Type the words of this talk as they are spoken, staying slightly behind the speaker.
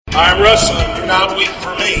I'm wrestling. Do not weep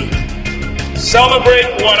for me.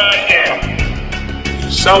 Celebrate what I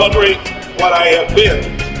am. Celebrate what I have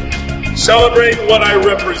been. Celebrate what I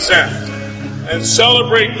represent. And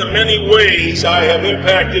celebrate the many ways I have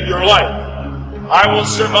impacted your life. I will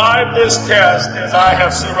survive this test as I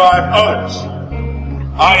have survived others.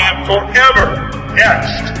 I am forever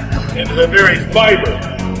etched into the very fiber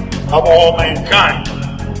of all mankind.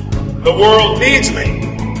 The world needs me.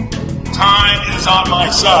 Time is on my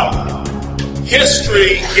side.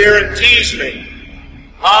 History guarantees me.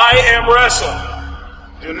 I am wrestling.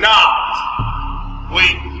 Do not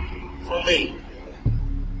weep for me.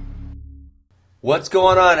 What's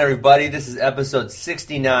going on, everybody? This is episode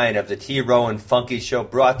 69 of the T. Rowan Funky Show,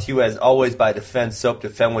 brought to you as always by Defense Soap.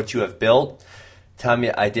 Defend what you have built.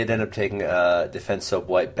 Tommy, I did end up taking a Defense Soap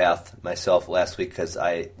white bath myself last week because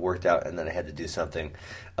I worked out and then I had to do something.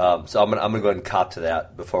 So I'm gonna go ahead and cop to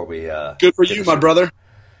that before we. Good for you, my brother.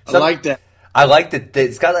 I like that. I like that.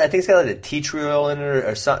 It's got. I think it's got like a tea tree oil in it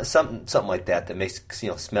or something like that makes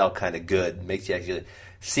smell kind of good. Makes you actually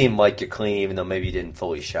seem like you're clean, even though maybe you didn't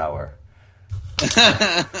fully shower.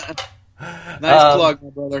 Nice plug, my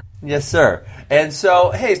brother. Yes, sir. And so,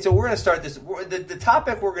 hey, we're going to start this. The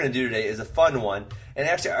topic we're going to do today is a fun one. And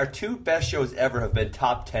actually, our two best shows ever have been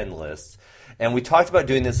top 10 lists. And we talked about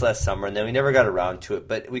doing this last summer, and then we never got around to it.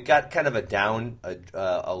 But we got kind of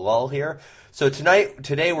a lull here. So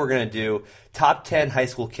today we're going to do top 10 high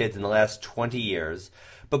school kids in the last 20 years.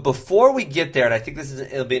 But before we get there, and I think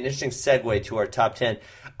it'll be an interesting segue to our top 10,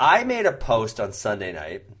 I made a post on Sunday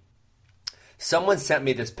night. Someone sent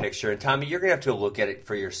me this picture, and Tommy, you're going to have to look at it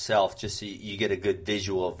for yourself just so you get a good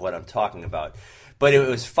visual of what I'm talking about. But it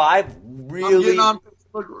was five really... I'm getting on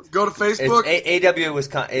Facebook. Go to Facebook. It's AW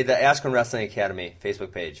Wisconsin, the Askren Wrestling Academy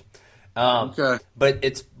Facebook page. Okay. But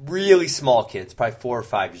it's really small kids, probably 4 or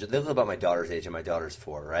 5 years old. They live about my daughter's age, and my daughter's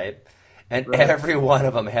 4, right? And right. Every one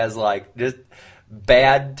of them has like just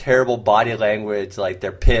bad, terrible body language, like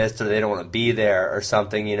they're pissed or they don't want to be there or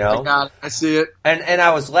something, you know? I got it. I see it. And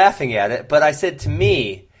I was laughing at it, but I said, to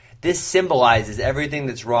me, this symbolizes everything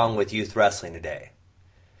that's wrong with youth wrestling today.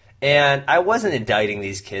 And I wasn't indicting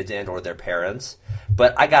these kids and or their parents,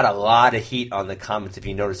 but I got a lot of heat on the comments. If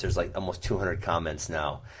you notice, there's like almost 200 comments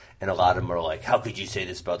now. And a lot of them are like, how could you say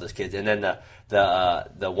this about those kids? And then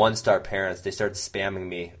the one-star parents, they started spamming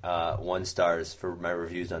me 1 stars for my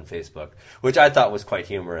reviews on Facebook, which I thought was quite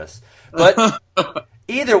humorous. But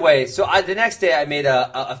either way, so the next day I made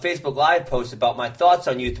a Facebook Live post about my thoughts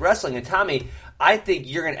on youth wrestling. And Tommy, I think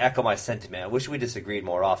you're going to echo my sentiment. I wish we disagreed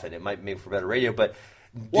more often. It might make for better radio, but...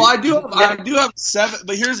 Well, I do have 7,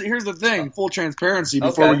 but here's the thing, full transparency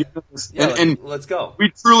before we get into this. Yeah, and let's go.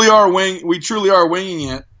 We truly are winging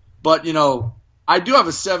it. But, you know, I do have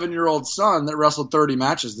a 7-year-old son that wrestled 30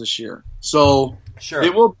 matches this year. So sure.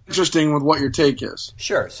 It will be interesting with what your take is.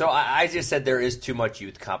 Sure. So I just said there is too much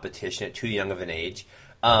youth competition at too young of an age.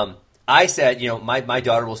 I said, you know, my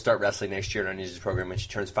daughter will start wrestling next year in our Ninjas program when she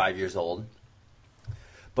turns 5 years old.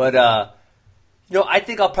 But, you know, I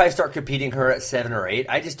think I'll probably start competing her at 7 or 8.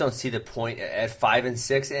 I just don't see the point at 5 and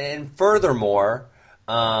 6. And furthermore,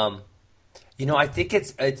 you know, I think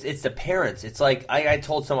it's the parents. It's like I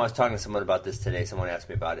was talking to someone about this today. Someone asked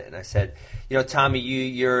me about it, and I said, you know, Tommy,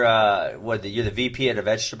 you're the VP at a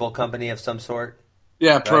vegetable company of some sort.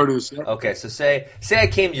 Yeah, right? Produce. Yeah. Okay, so say I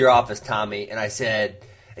came to your office, Tommy, and I said,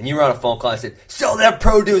 and you were on a phone call. I said, sell that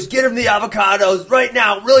produce, get them the avocados right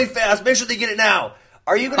now, really fast. Make sure they get it now.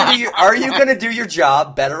 Are you gonna do your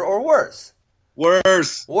job better or worse?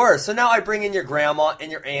 Worse. So now I bring in your grandma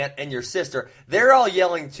and your aunt and your sister. They're all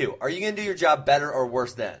yelling too. Are you going to do your job better or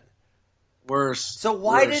worse then? Worse. So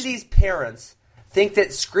why do these parents think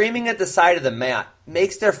that screaming at the side of the mat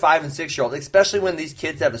makes their 5 and 6-year-old, especially when these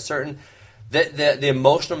kids have a certain the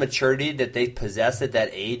emotional maturity that they possess at that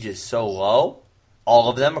age is so low, all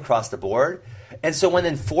of them across the board. And so when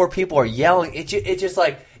then 4 people are yelling, it just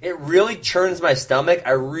like it really churns my stomach.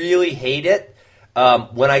 I really hate it.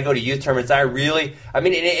 When I go to youth tournaments, I'm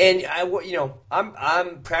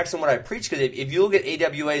practicing what I preach, because if you look at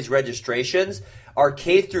AWA's registrations, our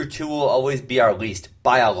K through 2 will always be our least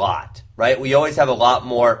by a lot, right? We always have a lot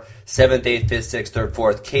more 7th, 8th, 5th, 6th, 3rd,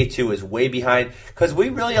 4th. K2 is way behind because we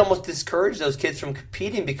really almost discourage those kids from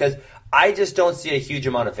competing because I just don't see a huge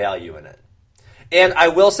amount of value in it. And I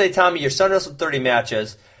will say, Tommy, your son wrestled 30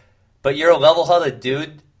 matches, but you're a level-headed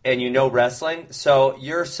dude and you know wrestling, so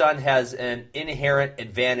your son has an inherent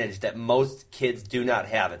advantage that most kids do not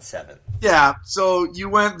have at 7. Yeah, so you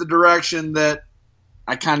went the direction that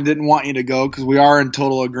I kind of didn't want you to go because we are in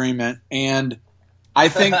total agreement, and I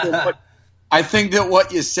think that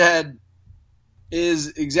what you said is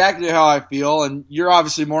exactly how I feel, and you're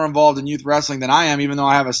obviously more involved in youth wrestling than I am, even though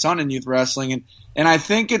I have a son in youth wrestling. And I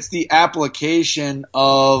think it's the application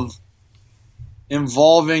of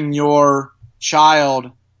involving your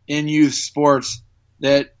child in youth sports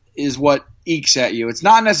that is what ekes at you. It's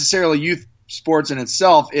not necessarily youth sports in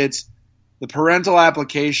itself. It's the parental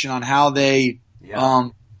application on how they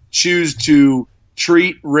choose to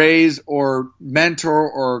treat, raise, or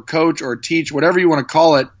mentor, or coach, or teach, whatever you want to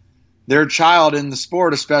call it, their child in the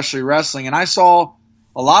sport, especially wrestling. And I saw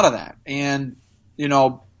a lot of that. And,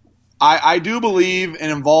 I do believe in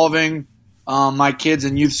involving my kids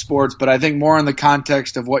in youth sports, but I think more in the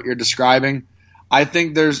context of what you're describing. I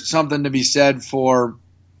think there's something to be said for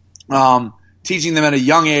teaching them at a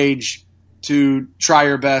young age to try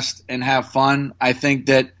your best and have fun. I think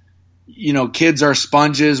that, kids are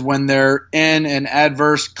sponges when they're in an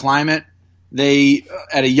adverse climate. They,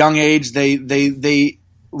 at a young age, they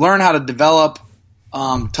learn how to develop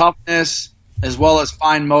toughness as well as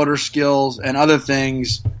fine motor skills and other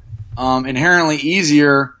things inherently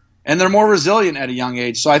easier, and they're more resilient at a young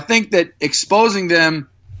age. So I think that exposing them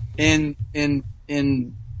in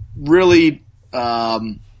really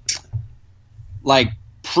like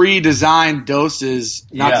pre-designed doses,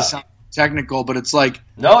 not to sound technical, but it's like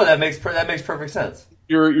no, that makes perfect sense.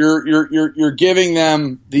 You're giving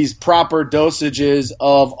them these proper dosages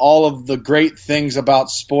of all of the great things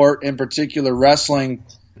about sport, in particular wrestling,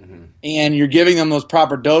 and you're giving them those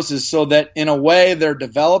proper doses so that in a way they're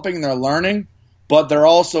developing, they're learning, but they're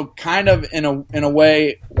also kind of in a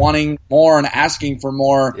way wanting more and asking for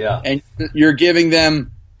more. Yeah. And you're giving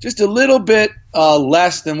them just a little bit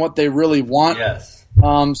less than what they really want. Yes.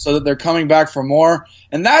 So that they're coming back for more.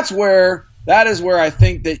 And that is where I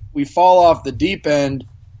think that we fall off the deep end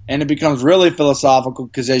and it becomes really philosophical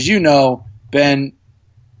because, as you know, Ben,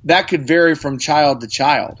 that could vary from child to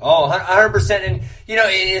child. Oh, 100%. And,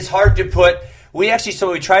 it's hard to put – we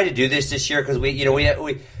tried to do this year because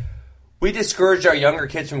we discouraged our younger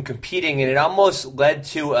kids from competing, and it almost led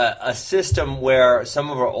to a system where some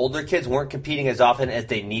of our older kids weren't competing as often as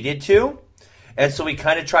they needed to. And so we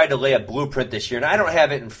kind of tried to lay a blueprint this year. And I don't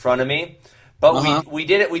have it in front of me, but we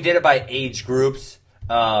did it. We did it by age groups.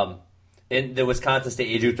 In the Wisconsin State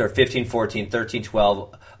age groups are 15, 14, 13,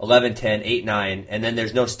 12, 11, 10, 8, 9, and then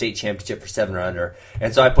there's no state championship for 7 or under.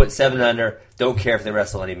 And so I put 7 and under, don't care if they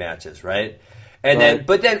wrestle any matches, right? And then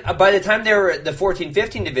by the time they were the 14,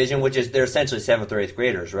 15 division, which is they're essentially 7th or 8th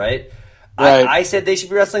graders, right? I said they should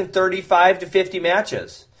be wrestling 35 to 50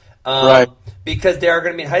 matches. Because they are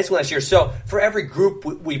going to be in high school next year. So for every group,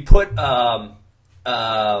 we put what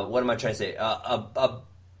am I trying to say?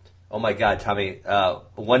 Oh my God, Tommy!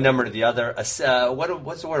 One number to the other. What's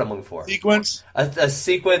the word I'm looking for? Sequence. A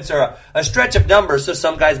sequence or a stretch of numbers. So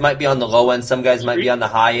some guys might be on the low end, some guys might be on the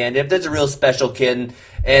high end. If there's a real special kid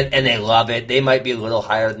and they love it, they might be a little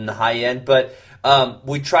higher than the high end. But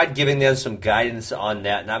we tried giving them some guidance on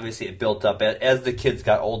that, and obviously it built up as the kids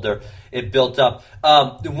got older. It built up.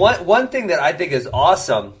 One thing that I think is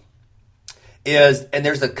awesome is, and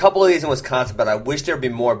there's a couple of these in Wisconsin, but I wish there'd be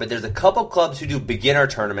more, but there's a couple clubs who do beginner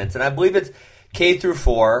tournaments, and I believe it's K through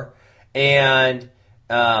 4, and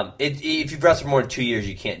if you've wrestled more than 2 years,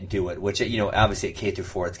 you can't do it, which, obviously at K through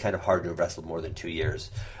 4, it's kind of hard to have wrestled more than 2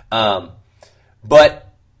 years.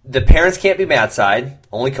 But the parents can't be mat side,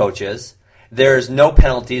 only coaches. There's no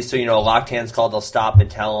penalties, so, a locked hand's called, they'll stop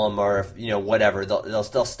and tell them, or, whatever, they'll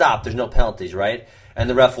stop. There's no penalties, right? And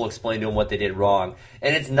the ref will explain to them what they did wrong.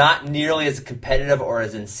 And it's not nearly as competitive or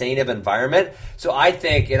as insane of environment. So I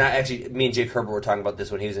think, and me and Jake Herbert were talking about this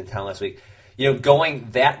when he was in town last week, going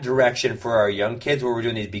that direction for our young kids where we're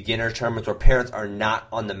doing these beginner tournaments where parents are not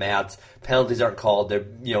on the mats, penalties aren't called, they're,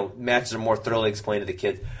 matches are more thoroughly explained to the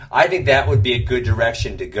kids. I think that would be a good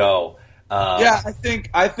direction to go. I think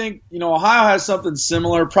Ohio has something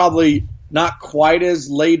similar, probably not quite as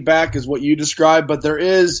laid back as what you described, but there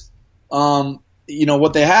is,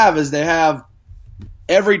 what they have is they have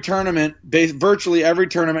every tournament, virtually every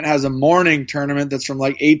tournament has a morning tournament that's from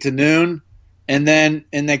like 8 to noon, and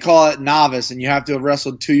they call it novice, and you have to have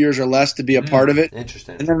wrestled 2 years or less to be a part of it.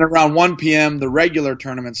 Interesting. And then around 1 p.m. the regular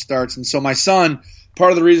tournament starts, and so my son,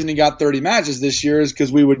 part of the reason he got 30 matches this year is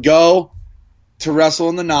because we would go to wrestle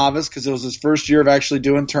in the novice because it was his first year of actually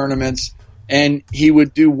doing tournaments, and he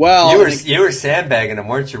would do well. You were sandbagging him,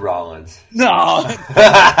 weren't you, Rollins? No.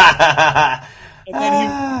 And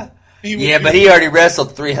then but he already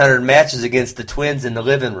wrestled 300 matches against the Twins in the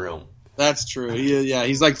living room. That's true.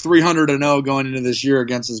 He's like 300-0 going into this year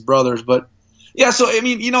against his brothers. But so I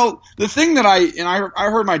mean, the thing that I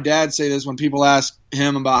heard my dad say this when people ask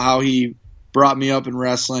him about how he brought me up in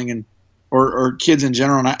wrestling, and or kids in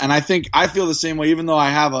general. And I think I feel the same way, even though I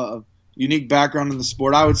have a unique background in the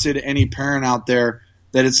sport. I would say to any parent out there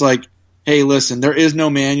that it's like, hey, listen, there is no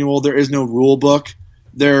manual, there is no rule book.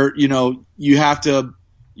 You have to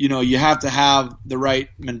have the right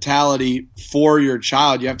mentality for your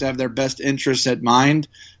child. You have to have their best interests at mind.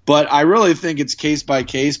 But I really think it's case by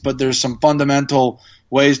case, but there's some fundamental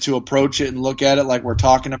ways to approach it and look at it like we're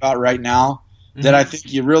talking about right now that I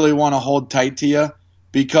think you really want to hold tight to you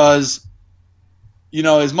because,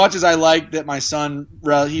 as much as I like that my son,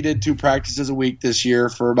 he did 2 practices a week this year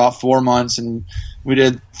for about 4 months and we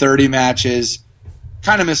did 30 matches.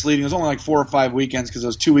 Kind of misleading. It was only like 4 or 5 weekends because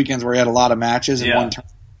those 2 weekends where he had a lot of matches in one turn.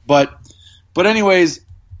 But anyways,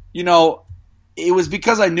 it was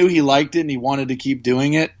because I knew he liked it and he wanted to keep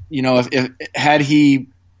doing it. If had he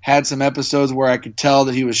had some episodes where I could tell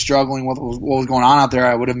that he was struggling with what was going on out there,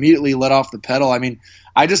 I would immediately let off the pedal. I mean,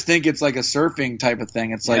 I just think it's like a surfing type of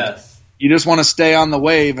thing. It's like you just want to stay on the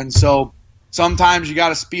wave, and so sometimes you got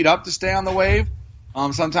to speed up to stay on the wave.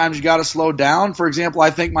 Sometimes you got to slow down. For example, I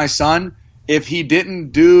think my son, if he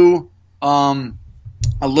didn't do a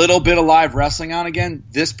little bit of live wrestling on again,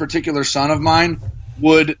 this particular son of mine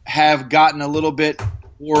would have gotten a little bit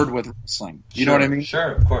bored with wrestling. You know what I mean?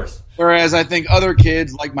 Sure, of course. Whereas I think other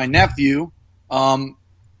kids, like my nephew,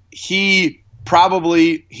 he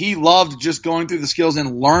loved just going through the skills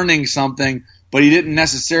and learning something, but he didn't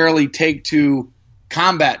necessarily take to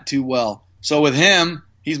combat too well. So with him,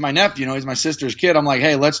 he's my nephew, he's my sister's kid. I'm like,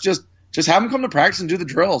 hey, let's just have him come to practice and do the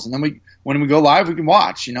drills. And then when we go live, we can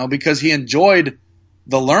watch, because he enjoyed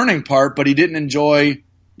the learning part, but he didn't enjoy,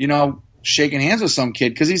 shaking hands with some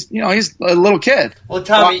kid because he's a little kid. Well,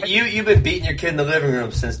 Tommy, you've been beating your kid in the living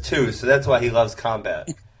room since 2, so that's why he loves combat.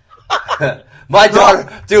 My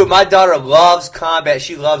daughter loves combat.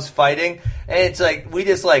 She loves fighting, and it's like we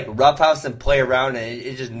just like roughhouse and play around, and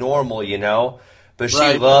it's just normal, But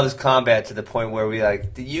she loves combat to the point where we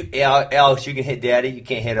like, Alex, you can hit Daddy, you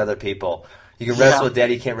can't hit other people. You can wrestle with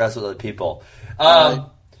Daddy, you can't wrestle with other people.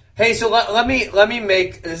 Hey, so let me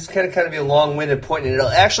make this is kind of be a long-winded point, and it'll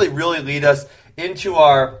actually really lead us into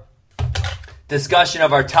our discussion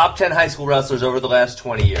of our top 10 high school wrestlers over the last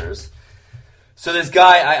 20 years. So this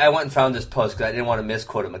guy, I went and found this post because I didn't want to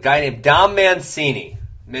misquote him. A guy named Dom Mancini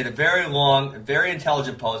made a very long, very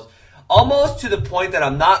intelligent post, almost to the point that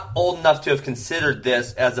I'm not old enough to have considered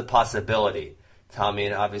this as a possibility. Tommy,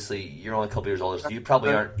 and obviously you're only a couple years older, so you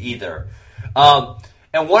probably aren't either.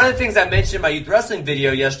 And one of the things I mentioned in my youth wrestling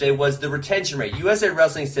video yesterday was the retention rate. USA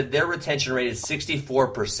Wrestling said their retention rate is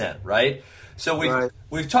 64%, right? So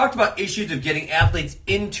we've talked about issues of getting athletes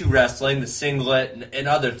into wrestling, the singlet, and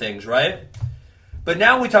other things, right? But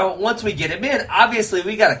now we talk about once we get them in, obviously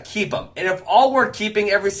we got to keep them. And if all we're keeping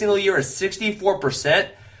every single year is 64%,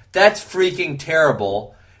 that's freaking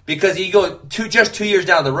terrible. Because you go just 2 years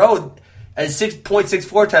down the road, at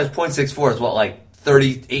 6.64 times 0.64 is what, like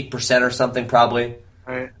 38% or something probably?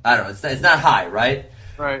 Right. I don't know. It's not high, right?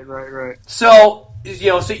 Right. So,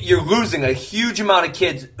 so you're losing a huge amount of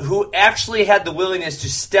kids who actually had the willingness to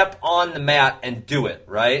step on the mat and do it,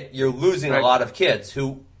 right? You're losing a lot of kids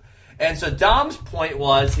who... And so Dom's point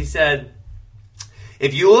was, he said,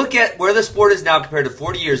 if you look at where the sport is now compared to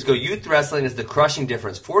 40 years ago, youth wrestling is the crushing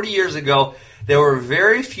difference. 40 years ago, there were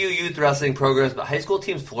very few youth wrestling programs, but high school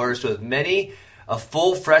teams flourished with many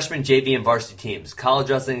full freshman JV and varsity teams. College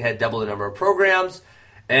wrestling had double the number of programs.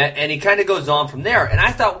 And he kind of goes on from there. And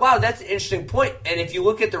I thought, wow, that's an interesting point. And if you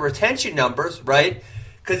look at the retention numbers, right,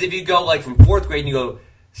 because if you go like from 4th grade and you go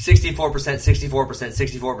 64%, 64%,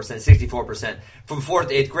 64%, 64%, from 4th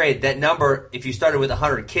to 8th grade, that number, if you started with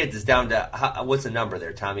 100 kids, is down to, what's the number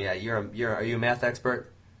there, Tommy? Are you a math expert?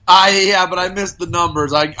 Yeah, but I missed the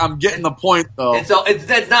numbers. I'm getting the point, though. And so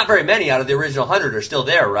that's not very many out of the original 100 are still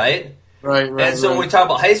there, right? Right. And so when we talk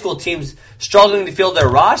about high school teams struggling to fill their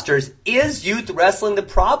rosters, is youth wrestling the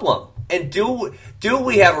problem? And do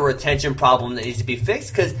we have a retention problem that needs to be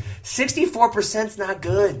fixed? Because 64% is not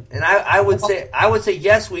good. And I would say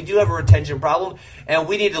yes, we do have a retention problem, and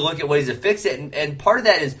we need to look at ways to fix it. And part of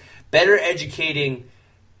that is better educating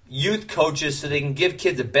youth coaches so they can give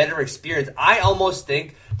kids a better experience. I almost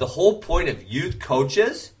think the whole point of youth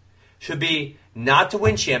coaches should be not to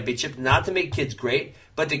win championships, not to make kids great,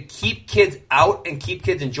 but to keep kids out and keep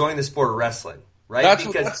kids enjoying the sport of wrestling, right?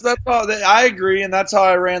 That's how, I agree, and that's how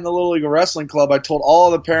I ran the Little League Wrestling Club. I told all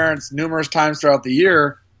of the parents numerous times throughout the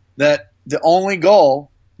year that my only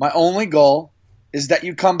goal, is that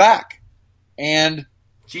you come back. And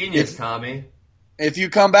genius, Tommy. If you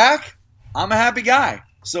come back, I'm a happy guy.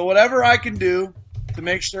 So whatever I can do to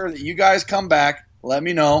make sure that you guys come back, let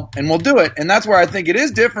me know, and we'll do it. And that's where I think it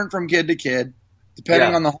is different from kid to kid.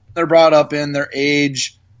 depending on the home they're brought up in, their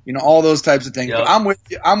age, all those types of things. Yep. But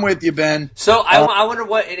I'm with you, Ben. So I wonder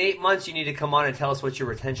what in 8 months you need to come on and tell us what your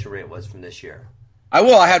retention rate was from this year. I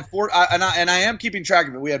will. I had and I am keeping track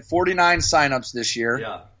of it. We had 49 signups this year.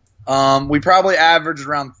 Yeah. We probably averaged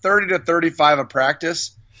around 30 to 35 a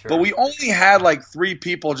practice. Sure. But we only had like 3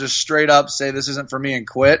 people just straight up say this isn't for me and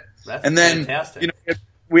quit. That's and then fantastic.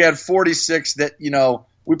 We had 46 that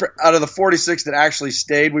out of the 46 that actually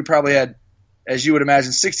stayed, we probably had, as you would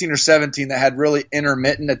imagine, 16 or 17 that had really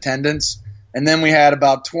intermittent attendance. And then we had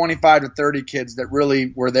about 25 to 30 kids that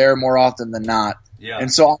really were there more often than not. Yeah.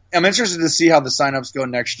 And so I'm interested to see how the signups go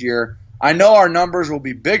next year. I know our numbers will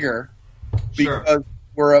be bigger because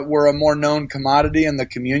we're a more known commodity in the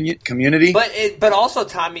community. But also,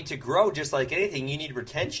 Tommy, to grow, just like anything, you need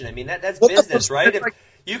retention. I mean, that's business, right?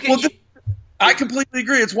 I completely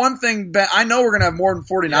agree. It's one thing, Ben. I know we're going to have more than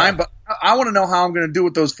 49, but I want to know how I'm going to do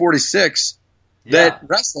with those 46 that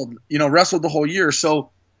wrestled the whole year.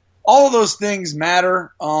 So all of those things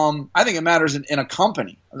matter. I think it matters in a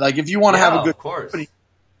company. Like if you want to have a good company,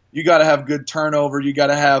 you got to have good turnover. You got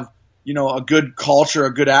to have, a good culture,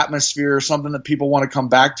 a good atmosphere, something that people want to come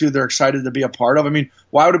back to. They're excited to be a part of. I mean,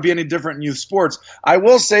 why would it be any different in youth sports? I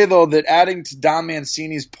will say, though, that adding to Don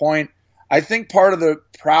Mancini's point, I think part of the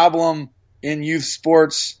problem in youth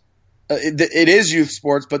sports, it is youth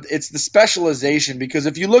sports, but it's the specialization. Because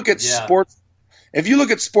if you look at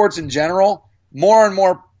sports in general, more and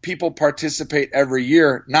more people participate every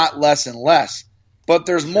year, not less and less. But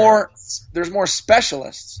there's more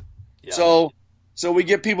specialists. Yeah. So we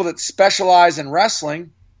get people that specialize in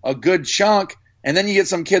wrestling, a good chunk, and then you get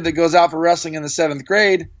some kid that goes out for wrestling in the 7th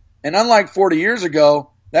grade. And unlike 40 years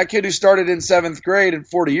ago, that kid who started in 7th grade and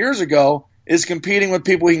 40 years ago is competing with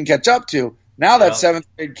people he can catch up to. Now that 7th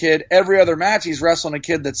grade kid, every other match he's wrestling a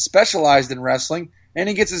kid that's specialized in wrestling, and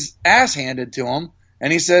he gets his ass handed to him,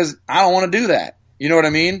 and he says, I don't want to do that. You know what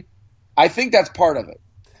I mean? I think that's part of it.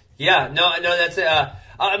 Yeah, no, that's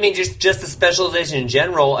just the specialization in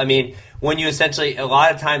general. I mean, when you essentially, a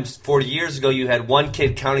lot of times 40 years ago, you had one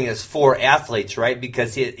kid counting as 4 athletes, right?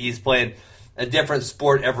 Because he's playing a different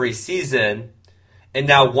sport every season, and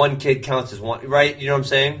now one kid counts as one, right? You know what I'm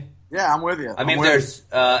saying? Yeah, I'm with you. I mean,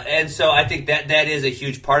 and so I think that is a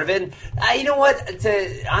huge part of it. And, you know what?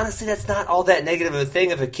 Honestly, that's not all that negative of a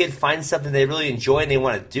thing. If a kid finds something they really enjoy and they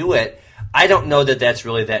want to do it, I don't know that that's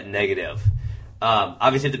really that negative.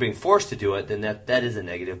 Obviously, if they're being forced to do it, then that is a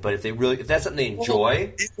negative. But if that's something they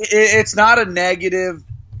enjoy, it's not a negative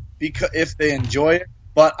because if they enjoy it.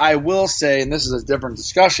 But I will say, and this is a different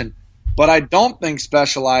discussion, but I don't think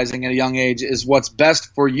specializing at a young age is what's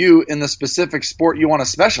best for you in the specific sport you want to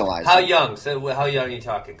specialize in. How young? So how young are you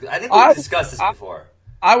talking? I think we've discussed this before.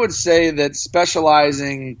 I would say that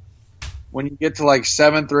specializing when you get to like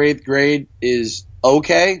 7th or 8th grade is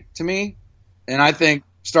okay to me, and I think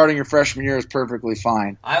starting your freshman year is perfectly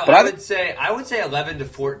fine. I would say 11 to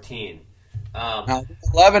 14. Now,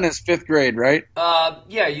 11 is 5th grade, right?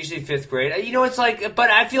 Yeah, usually 5th grade. It's like, but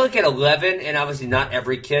I feel like at 11, and obviously not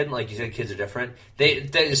every kid, like you said, kids are different.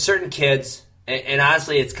 Certain kids, and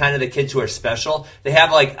honestly, it's kind of the kids who are special. They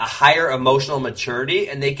have like a higher emotional maturity,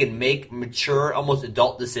 and they can make mature, almost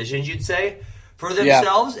adult decisions, you'd say, for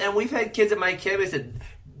themselves. Yeah. And we've had kids at my camp. They said,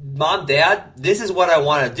 "Mom, Dad, this is what I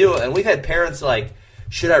want to do," and we've had parents like,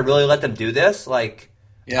 "Should I really let them do this?" Like.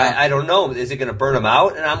 Yeah. I don't know. Is it going to burn them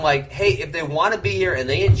out? And I'm like, hey, if they want to be here and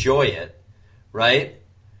they enjoy it, right?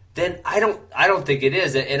 Then I don't think it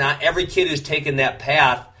is. And every kid who's taken that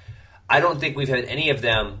path, I don't think we've had any of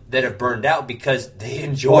them that have burned out because they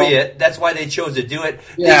enjoy it. That's why they chose to do it.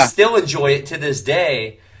 Yeah. They still enjoy it to this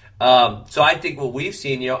day. So I think what we've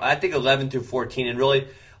seen, I think 11 through 14, and really,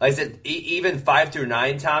 like I said, even 5 through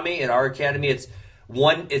 9, Tommy, at our academy, it's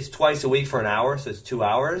twice a week for an hour, so it's 2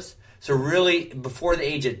 hours. So really, before the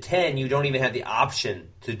age of 10, you don't even have the option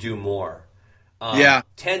to do more.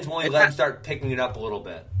 10's when you let them start picking it up a little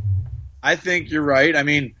bit. I think you're right. I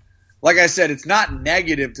mean, like I said, it's not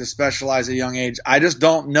negative to specialize at a young age. I just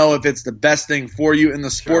don't know if it's the best thing for you in the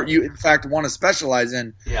sport you, in fact, want to specialize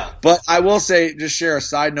in. Yeah. But I will say, just share a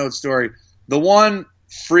side note story. The one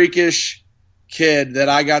freakish kid that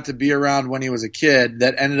I got to be around when he was a kid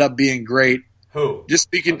that ended up being great. Who? Just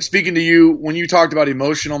speaking to you, when you talked about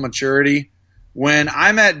emotional maturity, when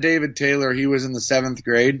I met David Taylor, he was in the 7th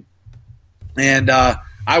grade, and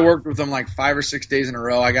I worked with him like 5 or 6 days in a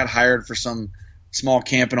row. I got hired for some small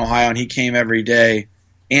camp in Ohio, and he came every day.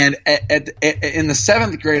 And in the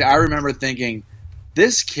 7th grade, I remember thinking,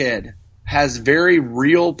 this kid has very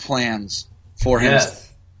real plans for himself.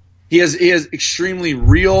 He has extremely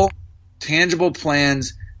real, tangible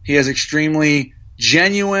plans. He has extremely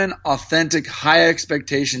genuine, authentic, high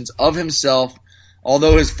expectations of himself.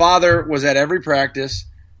 Although his father was at every practice,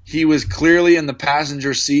 he was clearly in the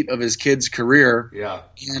passenger seat of his kid's career. Yeah.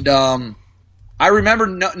 And I remember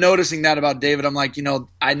noticing that about David. I'm like,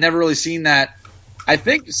 I'd never really seen that. I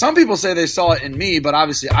think some people say they saw it in me, but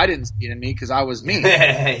obviously I didn't see it in me because I was me.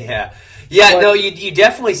 Yeah. No, you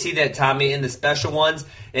definitely see that, Tommy, in the special ones.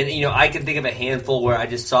 And, I can think of a handful where I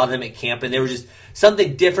just saw them at camp, and there was just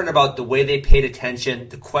something different about the way they paid attention,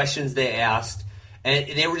 the questions they asked, and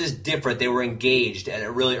they were just different. They were engaged at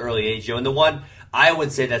a really early age. And the one I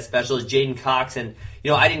would say that's special is Jaden Cox. And,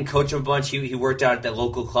 I didn't coach him a bunch. He worked out at that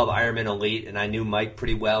local club, Ironman Elite, and I knew Mike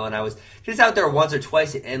pretty well. And I was just out there once or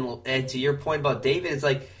twice. And to your point about David, it's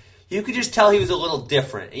like you could just tell he was a little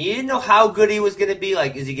different. And you didn't know how good he was going to be.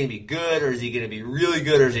 Like, is he going to be good, or is he going to be really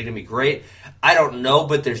good, or is he going to be great? I don't know,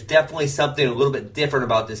 but there's definitely something a little bit different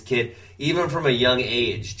about this kid, even from a young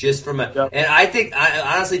age. And I think,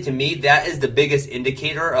 honestly, to me, that is the biggest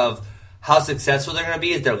indicator of how successful they're going to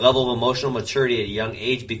be, is their level of emotional maturity at a young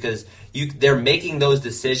age, because they're making those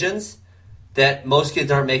decisions that most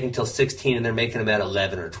kids aren't making until 16, and they're making them at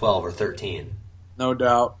 11 or 12 or 13. No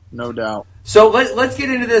doubt. So let's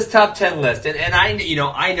get into this top 10 list. And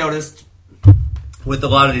I noticed with a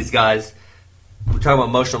lot of these guys, we're talking about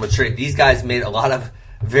emotional maturity, these guys made a lot of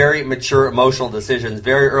very mature emotional decisions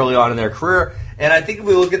very early on in their career. And I think if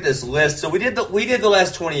we look at this list, so we did the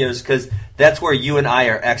last 20 years because that's where you and I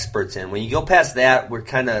are experts in. When you go past that, we're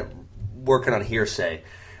kind of working on hearsay.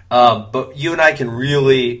 But you and I can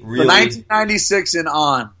really... The 1996 and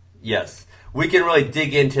on. Yes. We can really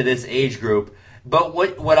dig into this age group. But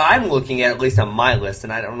what I'm looking at least on my list,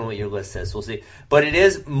 and I don't know what your list says, we'll see, but it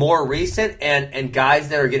is more recent and guys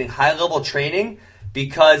that are getting high-level training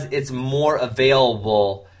because it's more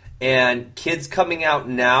available, and kids coming out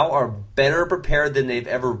now are better prepared than they've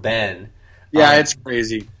ever been. Yeah, it's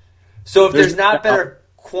crazy. So if there's not better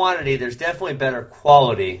quantity, there's definitely better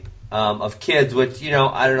quality of kids, which,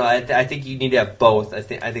 I don't know, I think you need to have both. I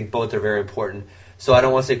think both are very important. So I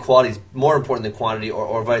don't want to say quality is more important than quantity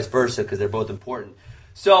or vice versa, because they're both important.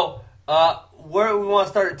 So where we want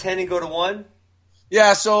to start at 10 and go to 1?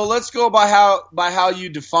 Yeah, so let's go by how you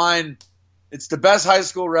define it's the best high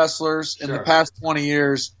school wrestlers in the past 20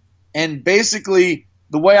 years. And basically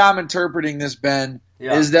the way I'm interpreting this, Ben,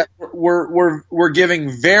 is that we're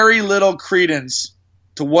giving very little credence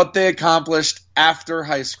to what they accomplished after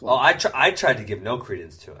high school. Oh, I tried to give no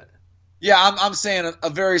credence to it. Yeah, I'm saying a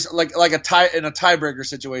very like a tie in a tiebreaker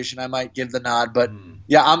situation, I might give the nod, but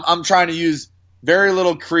yeah, I'm trying to use very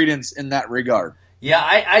little credence in that regard. Yeah,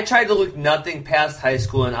 I tried to look nothing past high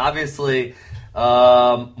school, and obviously,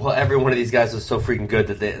 every one of these guys was so freaking good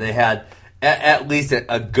that they had at least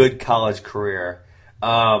a good college career.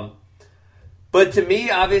 But to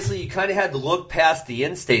me, obviously, you kind of had to look past the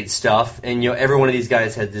in-state stuff, and every one of these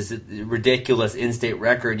guys had this ridiculous in-state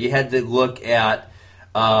record. You had to look at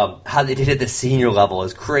how they did at the senior level,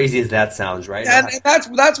 as crazy as that sounds, right? And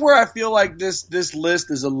that's where I feel like this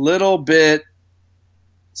list is a little bit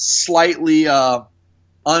slightly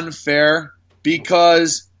unfair,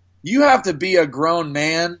 because you have to be a grown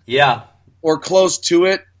man, or close to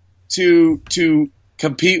it, to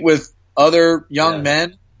compete with other young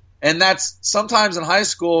men, and that's sometimes in high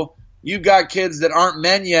school. You've got kids that aren't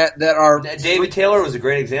men yet that are. David Taylor was a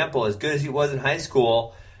great example. As good as he was in high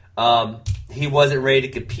school, he wasn't ready to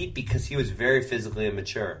compete because he was very physically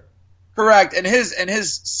immature. Correct, and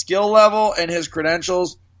his skill level and his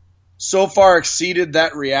credentials so far exceeded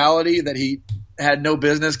that reality that he had no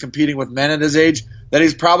business competing with men at his age, that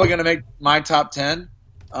he's probably going to make my top 10.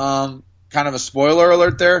 Kind of a spoiler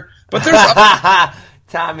alert there, but there's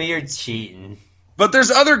Tommy, you're cheating. But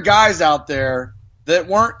there's other guys out there that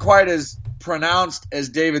weren't quite as pronounced as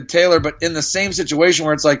David Taylor, but in the same situation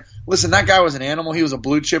where it's like, listen, that guy was an animal. He was a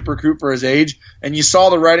blue chip recruit for his age, and you saw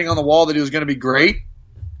the writing on the wall that he was going to be great,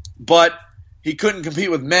 but he couldn't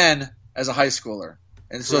compete with men as a high schooler.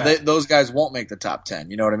 And so those guys won't make the top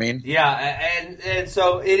 10. You know what I mean? Yeah, and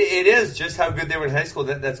so it is just how good they were in high school.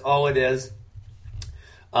 That's all it is.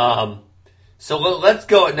 So let's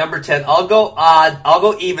go at number 10. I'll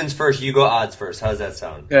go evens first. You go odds first. How does that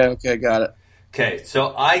sound? Okay, got it. Okay,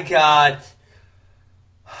 so I got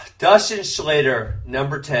Dustin Schlater,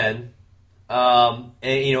 number 10.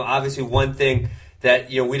 And obviously one thing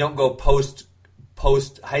that we don't go post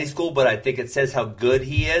high school, but I think it says how good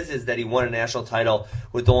he is that he won a national title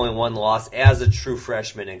with only one loss as a true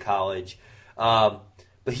freshman in college. But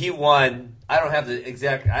he won. I don't have the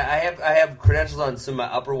exact. I have credentials on some of my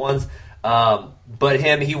upper ones. But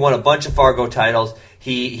he won a bunch of Fargo titles.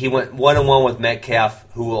 He went 1-1 with Metcalf,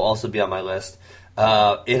 who will also be on my list.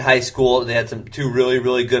 in high school. They had two really,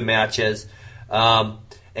 really good matches. And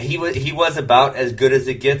he was about as good as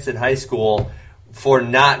it gets in high school for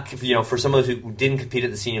someone who didn't compete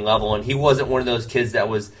at the senior level. And he wasn't one of those kids that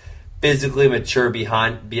was physically mature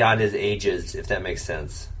beyond his ages, if that makes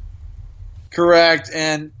sense. Correct,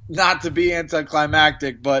 and not to be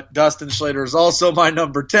anticlimactic, but Dustin Schlater is also my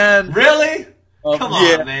number 10. Really? Come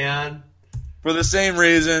on, man. For the same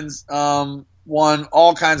reasons, won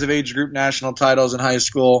all kinds of age group national titles in high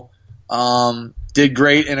school. Did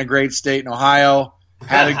great in a great state in Ohio.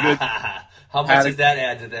 Had a good. How much does that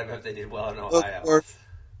add to them if they did well in Ohio?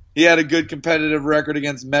 He had a good competitive record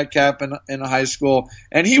against Metcalf in high school,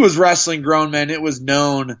 and he was wrestling grown men. It was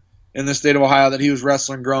known in the state of Ohio that he was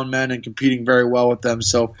wrestling grown men and competing very well with them.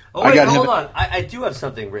 So hold on. I do have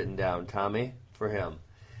something written down, Tommy, for him.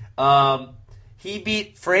 He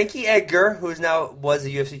beat Frankie Edgar, who was a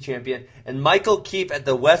UFC champion, and Michael Keefe at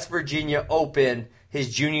the West Virginia Open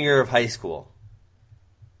his junior year of high school.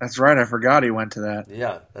 That's right. I forgot he went to that.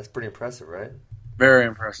 Yeah, that's pretty impressive, right? Very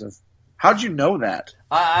impressive. How'd you know that?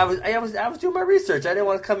 I was doing my research. I didn't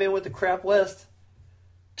want to come in with a crap list.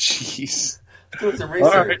 Jeez. Doing some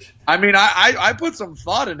research. Right. I mean, I put some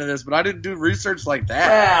thought into this, but I didn't do research like that.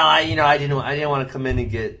 Well, I didn't want to come in and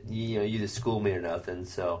get you to school me or nothing.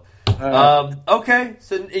 So, okay.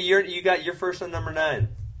 So you got your first on number 9.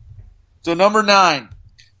 So number 9,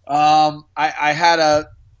 I had a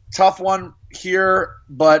tough one here,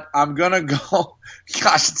 but I'm gonna go.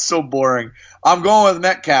 Gosh, it's so boring. I'm going with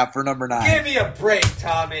Metcalf for number 9. Give me a break,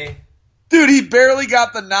 Tommy. Dude, he barely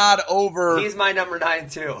got the nod over. He's my number 9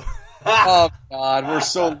 too. Oh, God, we're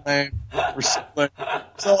so lame.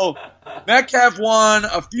 So, Metcalf won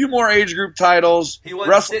a few more age group titles. He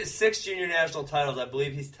won 6 junior national titles. I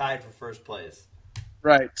believe he's tied for first place.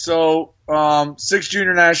 Right. So, 6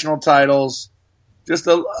 junior national titles. Just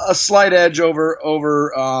a slight edge over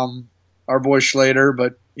our boy Schlater,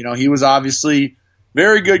 but, he was obviously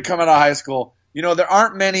very good coming out of high school. There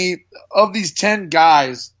aren't many of these 10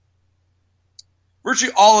 guys.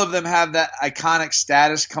 Virtually all of them have that iconic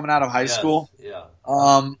status coming out of high school. Yeah.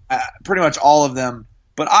 Pretty much all of them.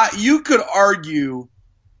 But you could argue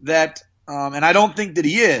that, and I don't think that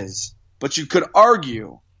he is, but you could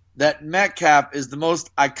argue that Metcalf is the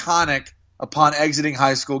most iconic upon exiting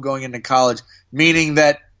high school going into college, meaning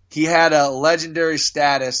that he had a legendary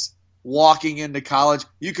status walking into college.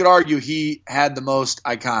 You could argue he had the most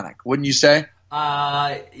iconic, wouldn't you say?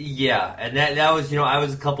 Yeah, and that was, I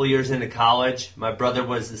was a couple years into college. My brother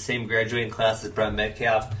was the same graduating class as Brent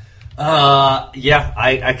Metcalf.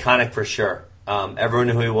 Iconic for sure. Everyone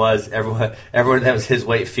knew who he was. Everyone that was his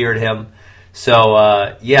weight feared him. So,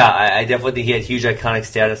 I definitely think he had huge iconic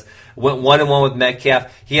status. Went 1-1 with Metcalf.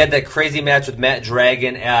 He had that crazy match with Matt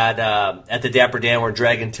Dragon at the Dapper Dan where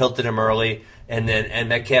Dragon tilted him early, and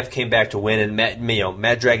Metcalf came back to win. And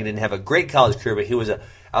Matt Dragon didn't have a great college career, but he was a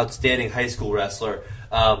outstanding high school wrestler.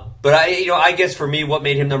 But I guess for me, what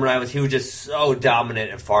made him number 9 was he was just so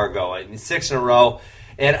dominant at Fargo. I mean, 6 in a row,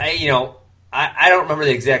 and I don't remember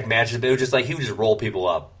the exact matches, but it was just like he would just roll people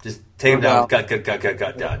up, just take them down, cut,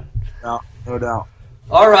 done. No doubt.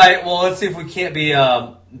 All right, well, let's see if we can't be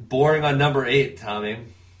boring on number 8, Tommy.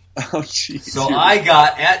 Oh, jeez. So I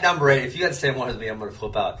got at number 8. If you got the same one as me, I'm going to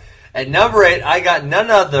flip out. At number 8, I got none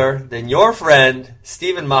other than your friend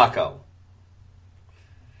Stephen Mocco.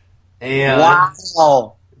 And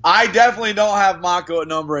wow. I definitely don't have Mocco at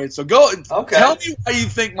number 8. So tell me why you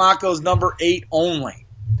think Mocco's number 8 only.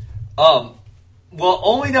 Well,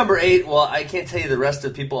 only number 8. Well, I can't tell you the rest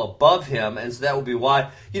of the people above him, and so that would be why.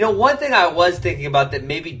 One thing I was thinking about that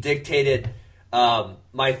maybe dictated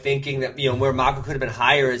my thinking that where Mocco could have been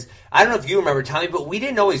higher is, I don't know if you remember, Tommy, but we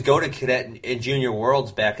didn't always go to cadet and junior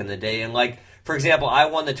worlds back in the day. And for example, I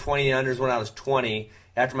won the 20 unders when I was 20.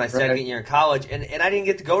 After my second year in college, and I didn't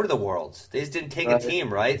get to go to the Worlds. They just didn't take a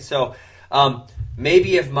team, right? So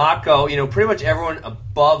maybe if Mocco, pretty much everyone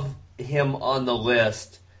above him on the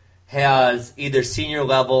list has either senior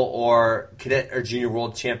level or cadet or junior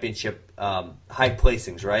world championship high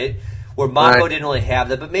placings, right? Where Mocco didn't really have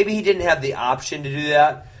that, but maybe he didn't have the option to do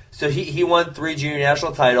that. So he won 3 junior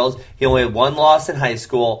national titles. He only had 1 loss in high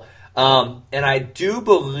school. And I do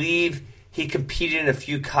believe he competed in a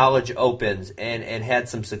few college opens and had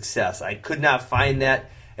some success. I could not find that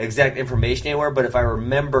exact information anywhere, but if I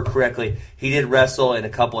remember correctly, he did wrestle in a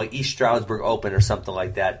couple like East Stroudsburg Open or something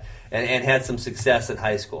like that and had some success in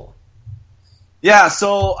high school. Yeah,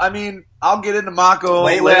 so, I mean, I'll get into Mocco.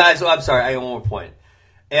 Wait, I'm sorry, I have one more point.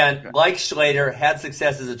 And like Schlater, had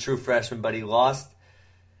success as a true freshman, but he lost.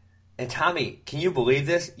 And Tommy, can you believe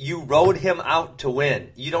this? You rode him out to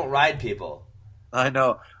win. You don't ride people. I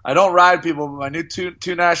know. I don't ride people, but my new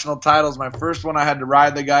two national titles. My first one, I had to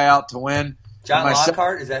ride the guy out to win. John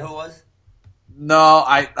Lockhart, is that who it was? No,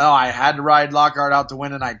 I had to ride Lockhart out to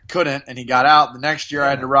win, and I couldn't, and he got out. The next year, I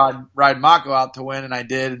had to ride Mako out to win, and I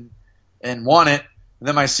did, and won it. And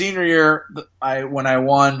then my senior year, when I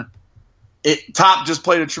won, Top just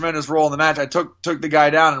played a tremendous role in the match. I took the guy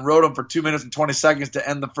down and rode him for 2 minutes and 20 seconds to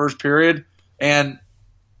end the first period, and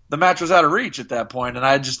the match was out of reach at that point, and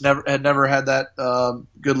I just never had that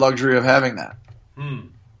good luxury of having that.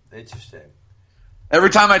 Interesting. Every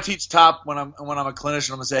time I teach top when I'm a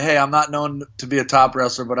clinician, I'm gonna say, "Hey, I'm not known to be a top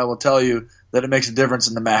wrestler, but I will tell you that it makes a difference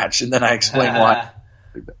in the match," and then I explain why.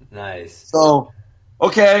 Nice. So,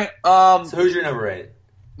 okay. So who's your number 8?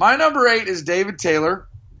 My number 8 is David Taylor.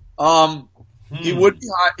 He would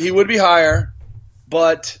be higher,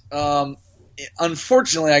 but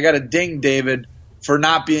unfortunately, I got to ding David for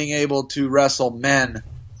not being able to wrestle men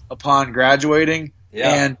upon graduating.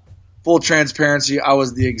 Yeah. And full transparency, I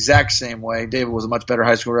was the exact same way. David was a much better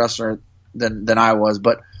high school wrestler than I was,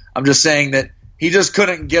 but I'm just saying that he just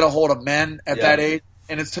couldn't get a hold of men at that age,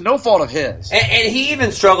 and it's to no fault of his. And he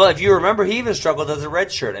even struggled, if you remember, as a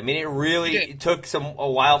redshirt. I mean, it really took a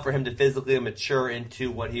while for him to physically mature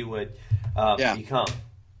into what he would become.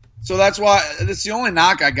 So that's why that's the only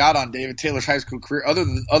knock I got on David Taylor's high school career. Other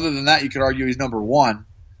than that, you could argue he's number 1.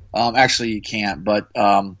 Actually, you can't. But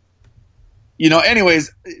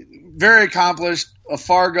anyways, very accomplished. A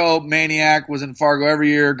Fargo maniac, was in Fargo every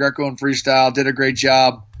year. Greco and freestyle, did a great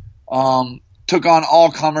job. Took on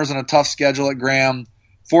all comers on a tough schedule at Graham.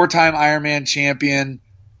 4-time Ironman champion.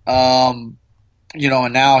 And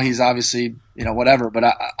now he's obviously whatever. But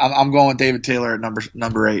I'm going with David Taylor at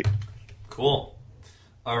number 8. Cool.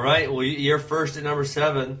 All right, well, you're first at number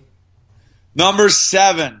 7. Number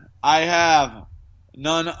 7, I have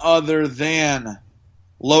none other than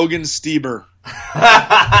Logan Stieber.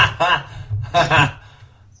 I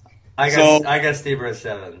got Stieber at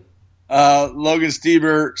 7. Logan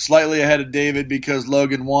Stieber slightly ahead of David because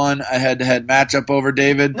Logan won a head-to-head matchup over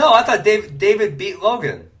David. No, I thought David beat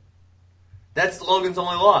Logan. That's Logan's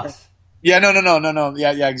only loss. Yeah, no.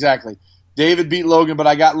 Yeah, exactly. David beat Logan, but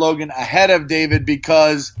I got Logan ahead of David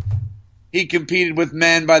because he competed with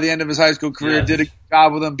men by the end of his high school career, did a good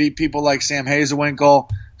job with them, beat people like Sam Hazelwinkle,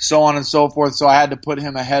 so on and so forth. So I had to put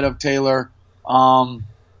him ahead of Taylor.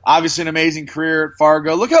 Obviously an amazing career at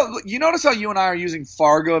Fargo. You notice how you and I are using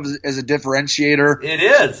Fargo as a differentiator? It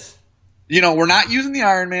is. We're not using the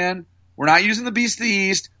Ironman. We're not using the Beast of the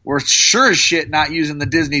East. We're sure as shit not using the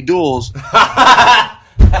Disney duels.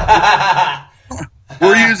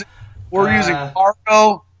 We're using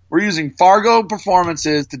Fargo. We're using Fargo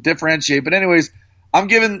performances to differentiate. But anyways, I'm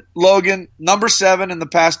giving Logan number 7 in the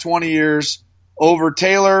past 20 years over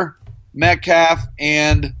Taylor, Metcalf,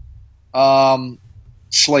 and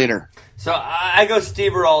Slater. So I go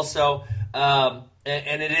Stieber also, and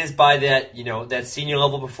it is by that that senior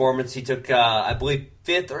level performance. He took I believe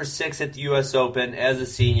 5th or 6th at the U.S. Open as a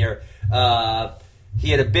senior. He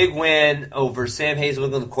had a big win over Sam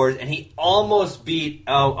Hazelwinkle in the quarters, and he almost beat.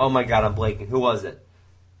 Oh my God, I'm blanking. Who was it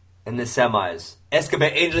in the semis?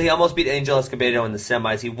 He almost beat Angel Escobedo in the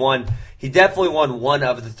semis. He won. He definitely won one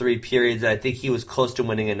of the 3 periods. And I think he was close to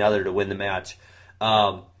winning another to win the match.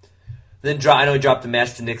 I know he dropped the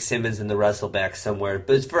match to Nick Simmons in the wrestleback somewhere.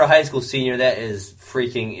 But for a high school senior, that is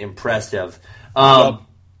freaking impressive. I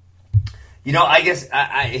guess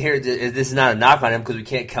I hear this is not a knock on him because we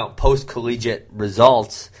can't count post-collegiate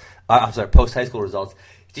results. Post-high school results.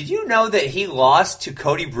 Did you know that he lost to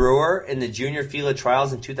Cody Brewer in the junior FILA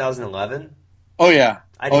trials in 2011? Oh, yeah.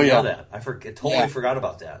 I didn't know that. I totally forgot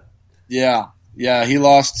about that. Yeah. He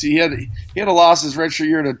lost. He had a loss his redshirt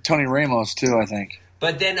year to Tony Ramos, too, I think.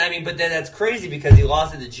 But then that's crazy because he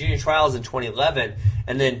lost at the junior trials in 2011,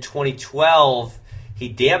 and then 2012 he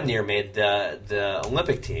damn near made the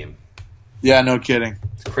Olympic team. Yeah, no kidding.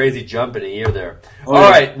 It's a crazy jump in a year there. All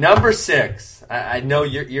right, number 6. I know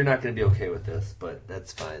you're not going to be okay with this, but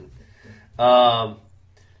that's fine.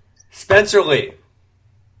 Spencer Lee.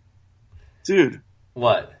 Dude.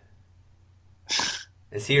 What?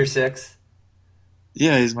 Is he your 6?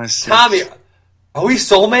 Yeah, he's my 6. Tommy, are we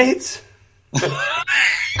soulmates? That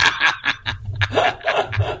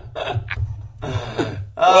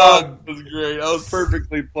was great. That was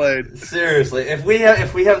perfectly played. Seriously, if we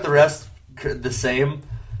have the rest the same,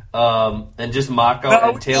 and just Mako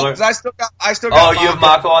and Taylor. I still got. Oh, you have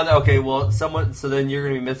Mako on there? Okay, well, so then you're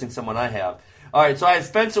going to be missing someone I have. All right, so I have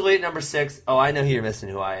Spencer Lee at number 6. Oh, I know who you're missing.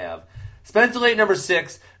 Who I have? Spencer Lee at number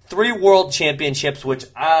 6. 3 world championships, which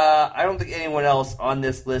I don't think anyone else on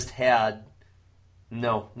this list had.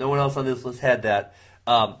 No one else on this list had that.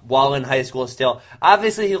 while in high school still.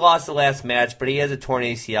 Obviously, he lost the last match, but he has a torn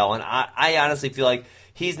ACL, and I honestly feel like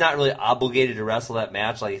he's not really obligated to wrestle that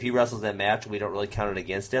match. Like, if he wrestles that match, we don't really count it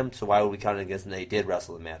against him, so why would we count it against him that he did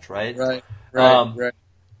wrestle the match, right? Right.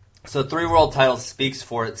 So 3 world titles speaks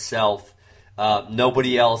for itself.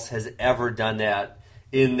 Nobody else has ever done that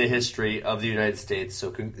in the history of the United States,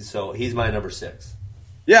 so he's my number 6.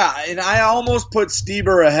 Yeah, and I almost put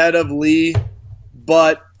Stieber ahead of Lee,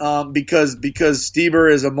 but because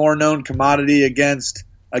Stieber is a more known commodity against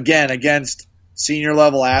senior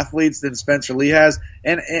level athletes than Spencer Lee has,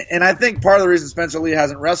 and I think part of the reason Spencer Lee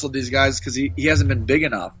hasn't wrestled these guys is because he hasn't been big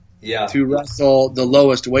enough to wrestle the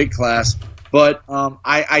lowest weight class. But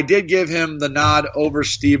I did give him the nod over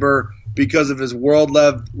Stieber because of his world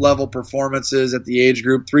level performances at the age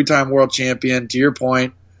group, 3-time world champion. To your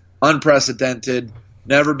point, unprecedented,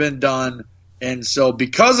 never been done, and so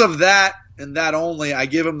because of that and that only, I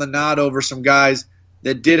give him the nod over some guys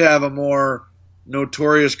that did have a more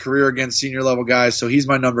notorious career against senior level guys. So he's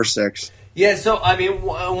my number 6. Yeah. So I mean,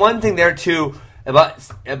 one thing there too about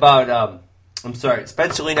Spencer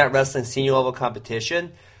Lee not wrestling senior level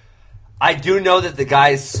competition. I do know that the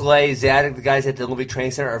guys, Slay, Zadig, the guys at the Olympic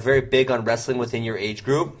Training Center are very big on wrestling within your age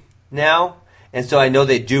group now. And so I know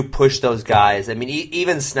they do push those guys. I mean,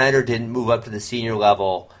 even Snyder didn't move up to the senior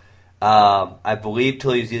level, I believe,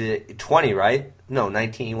 till he was either 20, right? No,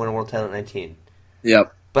 19. He won a world title at 19.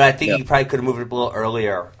 Yep. But I think he probably could have moved it a little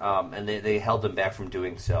earlier, and they held him back from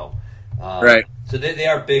doing so. Right. So they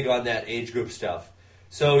are big on that age group stuff.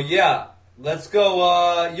 So, yeah, let's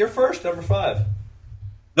go. You're first, number 5.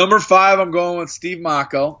 Number 5, I'm going with Steve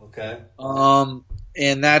Mocco. Okay.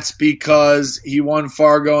 And that's because he won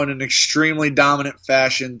Fargo in an extremely dominant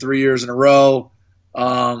fashion 3 years in a row.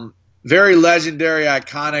 Very legendary,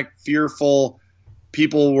 iconic, fearful.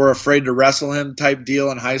 People were afraid to wrestle him type deal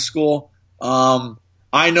in high school.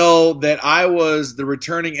 I know that I was the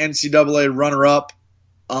returning NCAA runner-up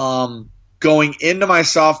going into my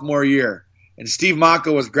sophomore year, and Steve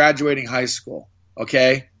Mocco was graduating high school.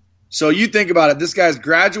 Okay? So you think about it. This guy's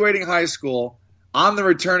graduating high school. I'm the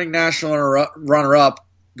returning national runner-up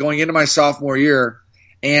going into my sophomore year,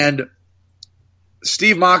 and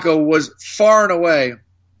Steve Mocco was far and away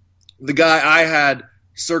the guy I had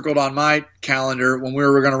circled on my calendar when we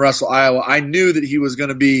were going to wrestle Iowa. I knew that he was going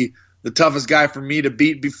to be the toughest guy for me to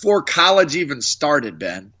beat before college even started,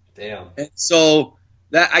 Ben. Damn. And so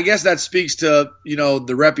I guess that speaks to,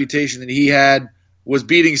 the reputation that he had, was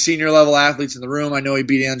beating senior level athletes in the room. I know he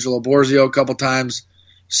beat Angelo Borzio a couple times,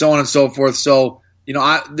 so on and so forth. So,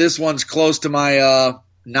 this one's close to my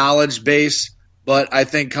knowledge base, but I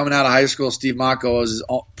think coming out of high school, Steve Mocco is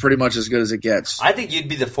pretty much as good as it gets. I think you'd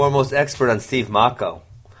be the foremost expert on Steve Mocco.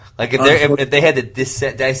 Like, if they had to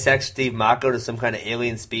dissect Steve Mocco to some kind of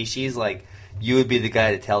alien species, like, you would be the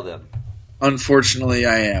guy to tell them. Unfortunately,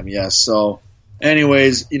 I am, yes. So,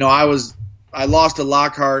 anyways, I lost to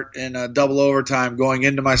Lockhart in a double overtime going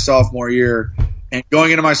into my sophomore year. And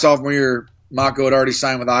going into my sophomore year, Mocco had already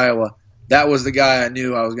signed with Iowa. That was the guy I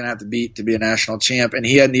knew I was going to have to beat to be a national champ, and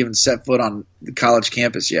he hadn't even set foot on the college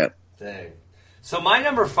campus yet. Dang. So my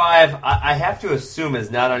number 5, I have to assume is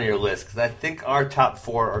not on your list because I think our top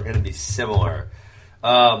 4 are going to be similar.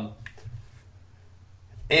 And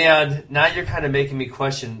now you're kind of making me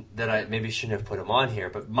question that I maybe shouldn't have put him on here.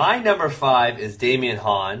 But my number 5 is Damian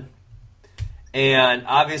Hahn. And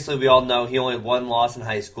obviously we all know he only had 1 loss in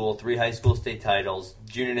high school, 3 high school state titles,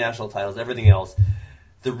 junior national titles, everything else.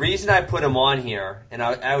 The reason I put him on here, and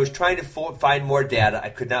I was trying to find more data, I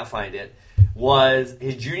could not find it, was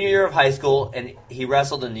his junior year of high school, and he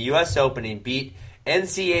wrestled in the U.S. Open and beat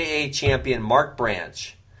NCAA champion Mark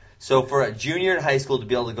Branch. So for a junior in high school to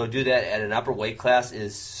be able to go do that at an upper weight class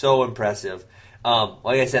is so impressive.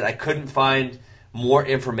 Like I said, I couldn't find more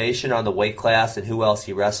information on the weight class and who else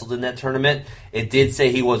he wrestled in that tournament. It did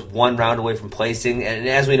say he was 1 round away from placing, and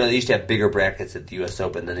as we know, they used to have bigger brackets at the U.S.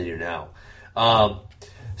 Open than they do now.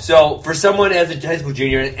 So for someone as a high school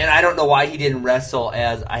junior, and I don't know why he didn't wrestle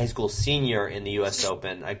as a high school senior in the U.S.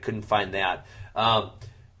 Open. I couldn't find that.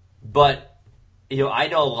 But, I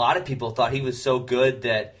know a lot of people thought he was so good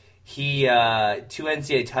that he 2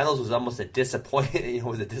 NCAA titles was almost a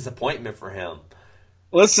disappointment for him.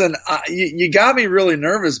 Listen, you got me really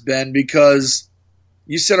nervous, Ben, because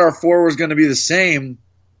you said our 4 was going to be the same,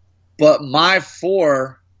 but my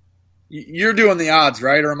 4, you're doing the odds,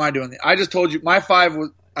 right? Or am I doing I just told you my 5 was.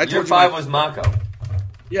 Your 5 was Mocco.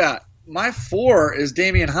 Yeah, my 4 is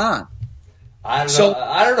Damian Hahn. I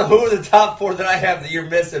don't know who are the top 4 that I have that you're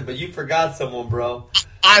missing, but you forgot someone, bro.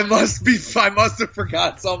 I must have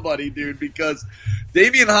forgot somebody, dude, because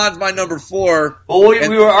Damian Hahn's my number 4. Well,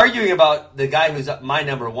 we were arguing about the guy who's my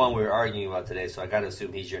number 1. We were arguing about today, so I got to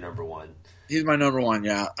assume he's your number 1. He's my number 1,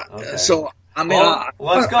 yeah. Okay. So I mean,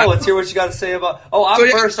 let's go. Let's hear what you got to say about. Oh,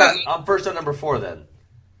 I'm first on number 4 then.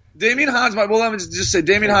 Damian Hahn's my. Well, let me just say,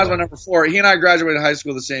 Damian Hahn's my number 4. He and I graduated high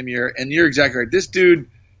school the same year, and you're exactly right. This dude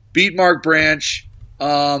beat Mark Branch,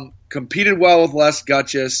 competed well with Les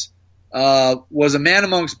Gutchess, was a man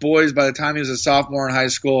amongst boys by the time he was a sophomore in high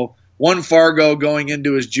school. Won Fargo going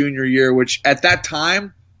into his junior year, which at that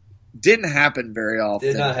time didn't happen very often.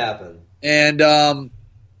 Did not happen. And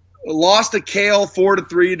lost to Cale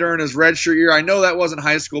 4-3 during his redshirt year. I know that wasn't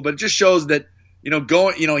high school, but it just shows that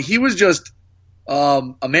he was just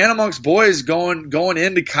a man amongst boys going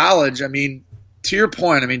into college. I mean, to your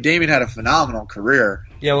point, I mean, Damian had a phenomenal career.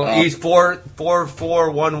 Yeah, well, he's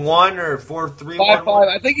 4.41 or 4.3. 5.5.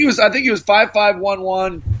 I think he was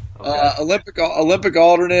 5.5-1-1. Okay. Olympic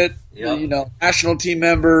alternate. Yep. National team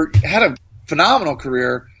member. Had a phenomenal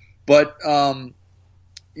career, but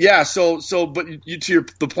yeah. So, but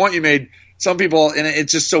the point you made, some people, and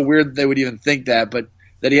it's just so weird that they would even think that, but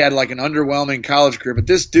that he had like an underwhelming college career. But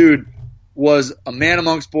this dude was a man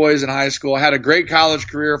amongst boys in high school. Had a great college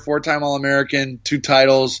career, 4-time All-American, 2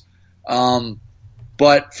 titles, but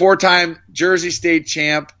 4-time Jersey State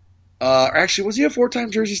champ. Actually, was he a 4-time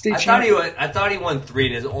Jersey State champ? I thought he won 3,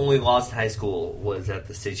 and his only loss in high school was at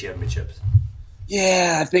the state championships.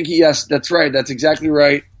 Yeah, I think yes, that's right. That's exactly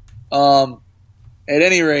right. At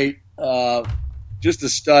any rate, just a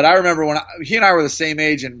stud. I remember when he and I were the same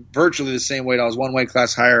age and virtually the same weight. I was 1 weight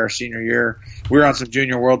class higher our senior year. We were on some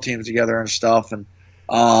junior world teams together and stuff. And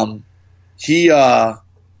he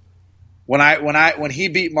when he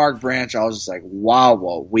beat Mark Branch, I was just like,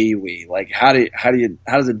 wow, wee. Like how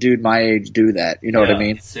does a dude my age do that? You know what I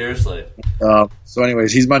mean? Seriously. So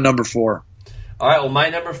anyways, he's my number 4. All right. Well, my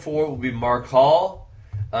number 4 will be Mark Hall.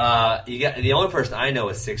 You got the only person I know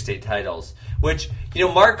with 6 state titles, which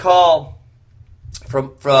Mark Hall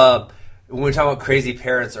from when we were talking about crazy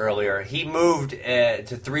parents earlier, he moved to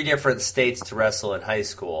 3 different states to wrestle in high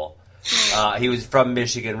school. He was from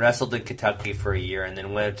Michigan, wrestled in Kentucky for a year, and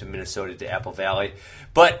then went to Minnesota to Apple Valley.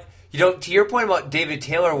 But to your point about David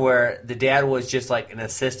Taylor, where the dad was just like an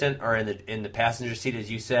assistant or in the passenger seat, as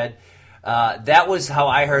you said, that was how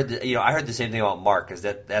I heard. I heard the same thing about Mark, because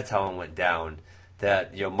that's how it went down.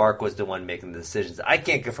 That Mark was the one making the decisions. I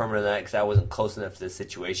can't confirm or that because I wasn't close enough to the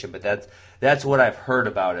situation, but that's what I've heard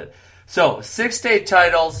about it. So 6 state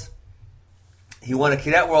titles. He won a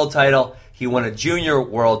cadet world title. He won a junior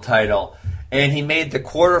world title, and he made the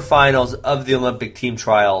quarterfinals of the Olympic team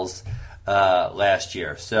trials last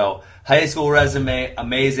year. So high school resume,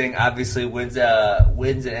 amazing. Obviously wins an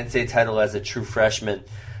NCAA title as a true freshman.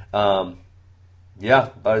 Yeah,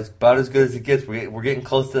 about as good as it gets. We're getting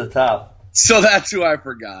close to the top. So that's who I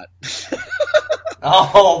forgot.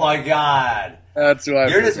 Oh my God! That's who I forgot.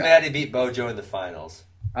 You're just mad he beat Bojo in the finals.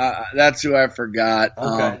 That's who I forgot.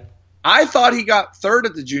 Okay. I thought he got 3rd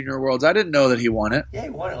at the Junior Worlds. I didn't know that he won it. Yeah, he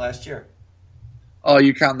won it last year. Oh,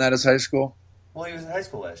 you count that as high school? Well, he was in high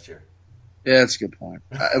school last year. Yeah, that's a good point.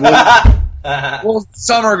 It was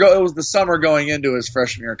the summer going into his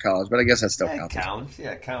freshman year of college, but I guess that still counts. Counts.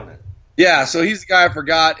 Yeah, count it. Yeah, so he's the guy I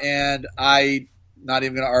forgot, and I'm not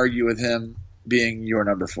even going to argue with him being your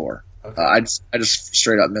number 4. Okay. I just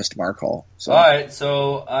straight up missed Mark Hall. So. All right,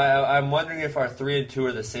 so I'm wondering if our 3 and 2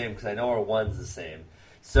 are the same, because I know our 1's the same.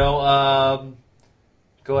 So,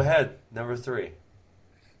 go ahead, number 3.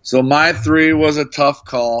 So my 3 was a tough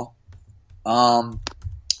call,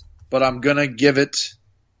 but I'm gonna give it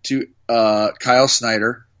to Kyle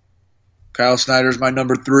Snyder. Kyle Snyder's my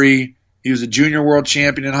number 3. He was a junior world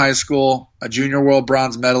champion in high school, a junior world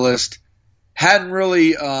bronze medalist. Hadn't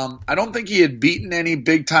really, I don't think he had beaten any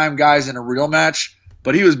big time guys in a real match,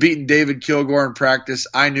 but he was beating David Kilgore in practice.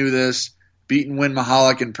 I knew this. Beating Win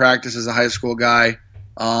Mahalik in practice as a high school guy.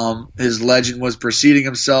 His legend was preceding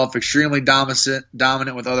himself, extremely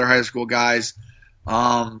dominant with other high school guys.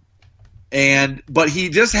 But he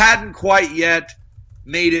just hadn't quite yet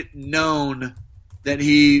made it known that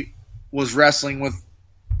he was wrestling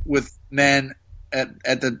with men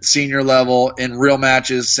at the senior level in real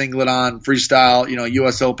matches, singlet on, freestyle,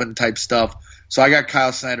 U.S. Open type stuff. So I got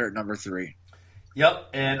Kyle Snyder at number 3. Yep,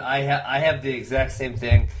 and I have the exact same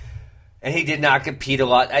thing. And he did not compete a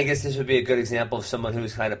lot. I guess this would be a good example of someone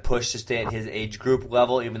who's kind of pushed to stay at his age group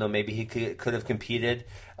level, even though maybe he could have competed.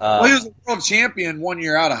 Well, he was a world champion 1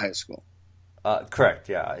 year out of high school. Correct.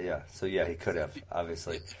 Yeah. So yeah, he could have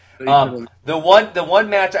obviously. The one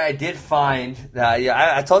match I did find.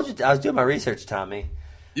 I told you I was doing my research, Tommy.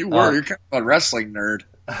 You were. You're kind of a wrestling nerd.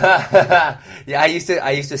 Yeah, I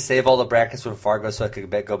used to save all the brackets from Fargo so I could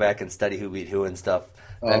go back and study who beat who and stuff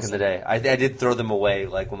back in the day. I did throw them away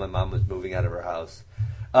like when my mom was moving out of her house.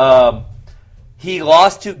 He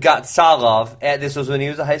lost to Gatsalov. This was when he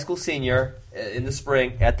was a high school senior in the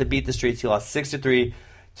spring at the Beat the Streets. He lost 6-3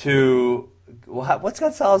 to what's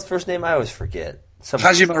Gatsalov's first name? I always forget.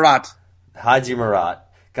 Haji Marat. Haji Marat.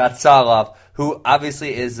 Gatsalov, who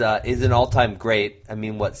obviously is an all-time great. I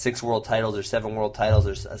mean, 6 world titles or 7 world titles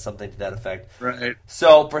or something to that effect. Right.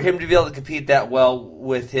 So for him to be able to compete that well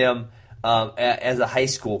with him as a high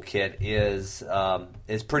school kid is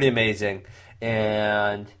pretty amazing.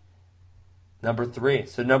 And number 3.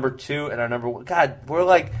 So number 2 and our number 1. God,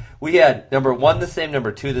 we had number 1 the same,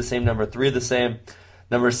 number 2 the same, number 3 the same,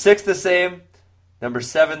 number 6 the same, number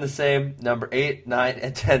 7 the same, number 8, 9,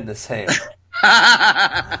 and 10 the same.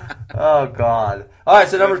 Oh, God. All right,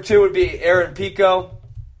 so number 2 would be Aaron Pico.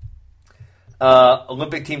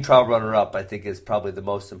 Olympic team trial runner-up, I think, is probably the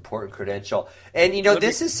most important credential. And,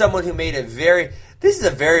 this is someone who made this is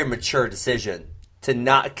a very mature decision to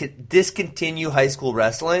not discontinue high school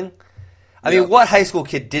wrestling. I mean, what high school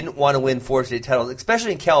kid didn't want to win 4 state titles,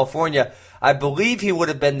 especially in California? I believe he would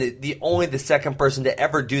have been the second person to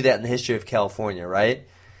ever do that in the history of California, right?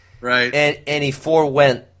 Right. And he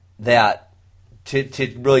forewent that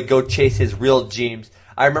to really go chase his real dreams.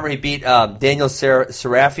 I remember he beat Daniel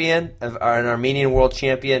Serafian, an Armenian world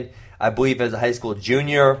champion, I believe as a high school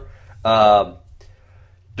junior. To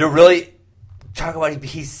really talk about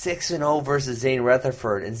he's 6-0 versus Zane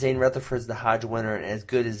Rutherford, and Zane Rutherford's the Hodge winner, and as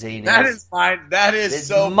good as Zane is. That is it's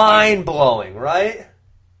so mind-blowing, right?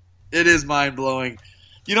 It is mind-blowing.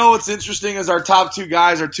 You know what's interesting is our top 2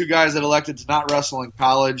 guys are 2 guys that elected to not wrestle in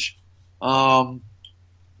college.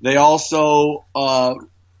 They also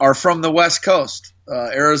are from the West Coast,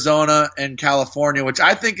 Arizona and California, which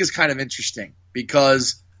I think is kind of interesting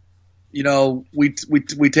because,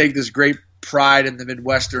 we take this great pride in the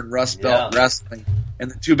Midwestern Rust Belt wrestling, and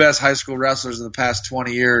the 2 best high school wrestlers of the past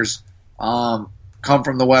 20 years come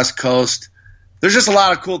from the West Coast. There's just a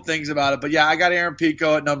lot of cool things about it. But, yeah, I got Aaron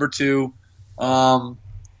Pico at number 2.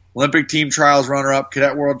 Olympic team trials runner-up,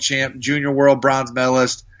 cadet world champ, junior world bronze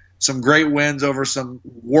medalist. Some great wins over some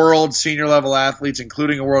world senior-level athletes,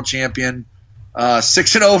 including a world champion.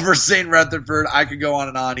 6-0 versus Zane Rutherford. I could go on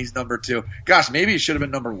and on. He's number 2. Gosh, maybe he should have been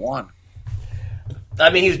number 1. I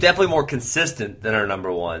mean, he was definitely more consistent than our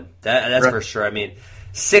number 1. That's right. For sure. I mean,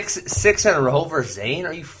 6 in a row versus Zane?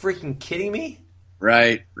 Are you freaking kidding me?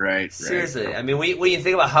 Right. Seriously. Right. I mean, when you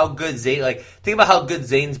think about how good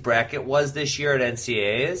Zane's bracket was this year at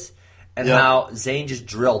NCAAs, and how Zane just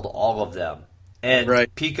drilled all of them.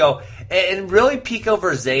 And Pico, and really Pico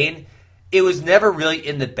versus Zane, it was never really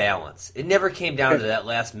in the balance. It never came down to that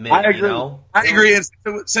last minute. I agree. And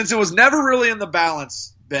since it was never really in the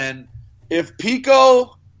balance, Ben, if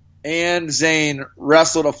Pico and Zane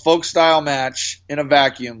wrestled a folk style match in a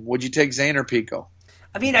vacuum, would you take Zane or Pico?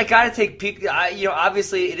 I mean, I got to take Pico.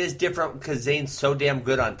 Obviously it is different because Zane's so damn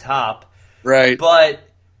good on top. Right. But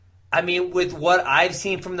I mean, with what I've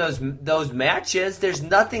seen from those matches, there's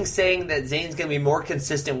nothing saying that Zane's going to be more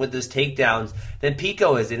consistent with his takedowns than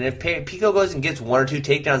Pico is. And if Pico goes and gets 1 or 2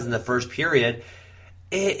 takedowns in the first period,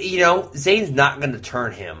 Zane's not going to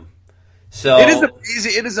turn him. So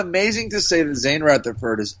it is amazing to say that Zane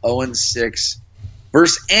Rutherford is 0-6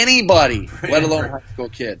 versus anybody, let alone a high school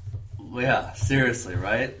kid. Yeah, seriously,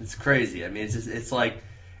 right? It's crazy. I mean,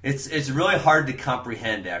 it's really hard to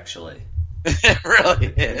comprehend, actually. It really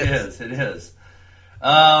is. It is.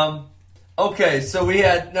 Okay, so we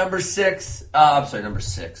had number 6. Number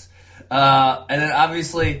 6. And then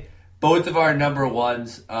obviously both of our number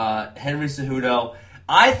 1s, Henry Cejudo.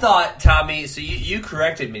 I thought, Tommy, so you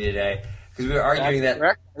corrected me today because we were arguing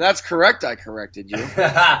That's correct. I corrected you.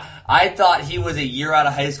 I thought he was a year out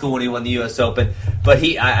of high school when he won the U.S. Open, but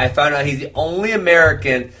I found out he's the only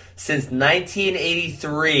American since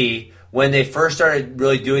 1983 when they first started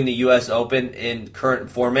really doing the U.S. Open in current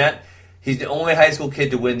format. He's the only high school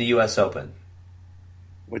kid to win the U.S. Open.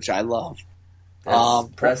 Which I love. That's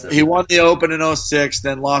impressive. He won the Open in 2006,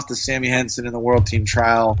 then lost to Sammy Henson in the World Team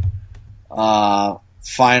Trial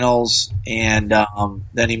finals, and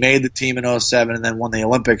then he made the team in 2007 and then won the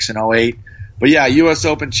Olympics in 2008. But yeah, U.S.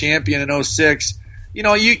 Open champion in 2006.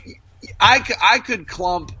 I could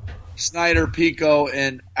clump Snyder, Pico,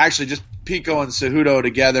 and actually just Pico and Cejudo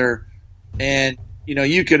together. And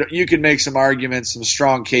you could make some arguments, some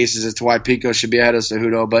strong cases as to why Pico should be ahead of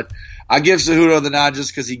Cejudo, but I give Cejudo the nod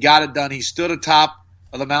just because he got it done. He stood atop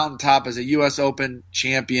of the mountaintop as a U.S. Open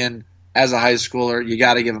champion as a high schooler. You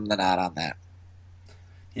got to give him the nod on that.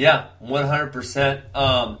 Yeah,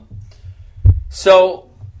 100%. So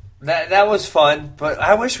That was fun, but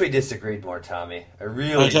I wish we disagreed more, Tommy. I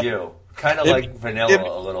really do. Kind of like vanilla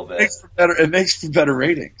a little bit. It makes for better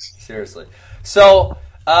ratings. Seriously. So,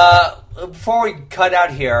 before we cut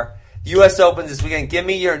out here, U.S. Opens this weekend. Give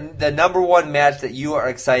me the number one match that you are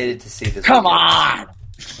excited to see this weekend. Come on!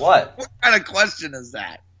 What? What kind of question is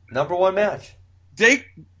that? Number one match. Jake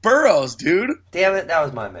Burroughs, dude. Damn it, that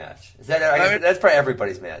was my match. Is that? I guess that's probably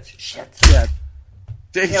everybody's match. Shit. Yeah.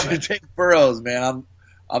 Jake Burroughs, man.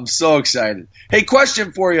 I'm so excited. Hey,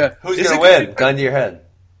 question for you. Who's going to win? Gun to your head.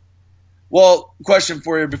 Well, question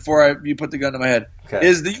for you before you put the gun to my head. Okay.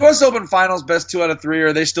 Is the U.S. Open Finals best 2 out of 3, or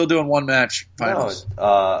are they still doing one match finals?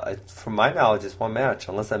 No, from my knowledge, it's one match,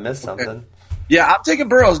 unless I missed something. Yeah, I'm taking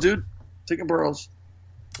Burroughs, dude. Taking Burroughs.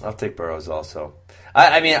 I'll take Burroughs also.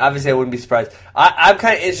 I mean, obviously, I wouldn't be surprised. I'm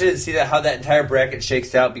kind of interested to see how that entire bracket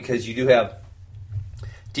shakes out, because you do have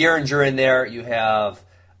Dieringer in there. You have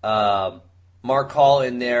Mark Hall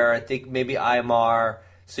in there. I think maybe Imar.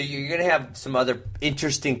 So you're going to have some other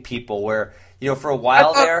interesting people where, for a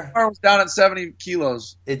while there. Imar was down at 70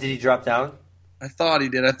 kilos. Did he drop down? I thought he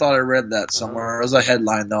did. I thought I read that somewhere. It was a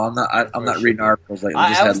headline, though. I'm not reading articles lately.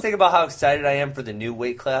 I was thinking about how excited I am for the new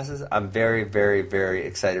weight classes. I'm very, very, very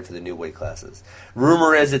excited for the new weight classes.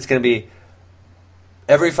 Rumor is it's going to be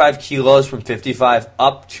every 5 kilos from 55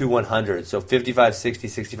 up to 100. So 55, 60,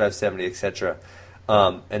 65, 70, etc.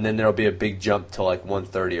 And then there'll be a big jump to like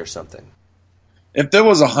 130 or something. If there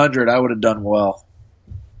was 100, I would have done well.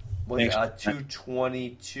 Was it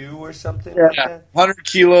 222 or something? Yeah, like that? 100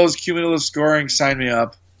 kilos, cumulative scoring, sign me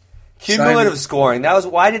up. Cumulative scoring.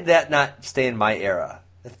 Why did that not stay in my era?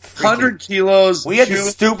 100 kilos. We had the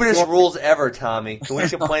stupidest rules ever, Tommy. Can we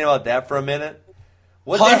complain about that for a minute?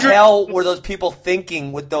 What the 100 hell were those people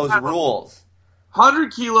thinking with those rules?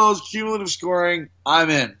 100 kilos, cumulative scoring, I'm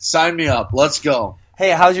in. Sign me up. Let's go.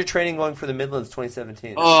 Hey, how's your training going for the Midlands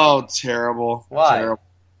 2017? Oh, terrible. Why? Terrible.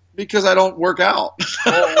 Because I don't work out.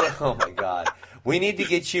 Oh, my God. We need to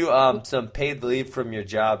get you some paid leave from your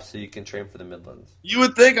job so you can train for the Midlands. You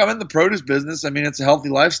would think I'm in the produce business. I mean, it's a healthy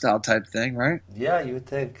lifestyle type thing, right? Yeah, you would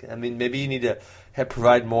think. I mean, maybe you need to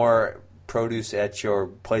provide more produce at your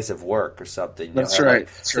place of work or something. That's right.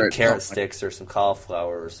 Some carrot sticks or some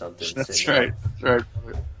cauliflower or something. That's right. That's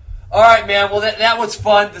right. All right, man. Well, that was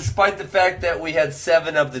fun, despite the fact that we had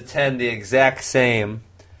 7 of the 10 the exact same.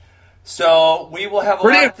 So we will have a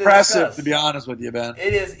pretty lot to impressive, discuss. to be honest with you, Ben.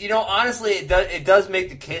 It is. Honestly, it does make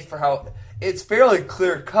the case for how it's fairly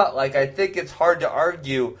clear cut. Like, I think it's hard to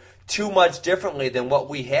argue too much differently than what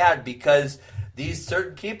we had, because these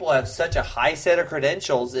certain people have such a high set of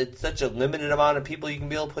credentials. It's such a limited amount of people you can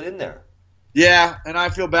be able to put in there. Yeah, and I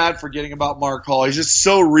feel bad forgetting about Mark Hall. He's just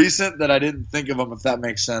so recent that I didn't think of him, if that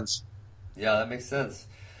makes sense. Yeah, that makes sense.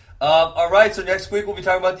 All right, so next week we'll be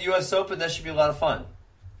talking about the U.S. Open. That should be a lot of fun.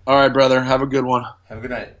 All right, brother. Have a good one. Have a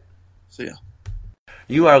good night. See ya.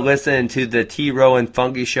 You are listening to the T. Rowe and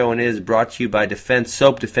Funky Show, and it is brought to you by Defense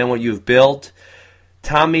Soap. Defend what you've built.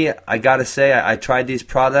 Tommy, I got to say, I tried these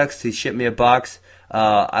products. He shipped me a box.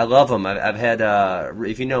 I love them. I've had,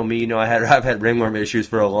 if you know me, you know I've had ringworm issues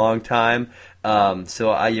for a long time.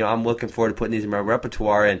 So I'm looking forward to putting these in my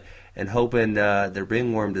repertoire and hoping the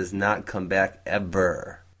ringworm does not come back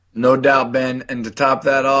ever. No doubt, Ben. And to top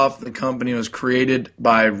that off, the company was created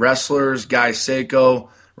by wrestlers. Guy Seiko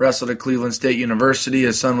wrestled at Cleveland State University.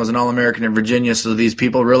 His son was an All-American in Virginia, so these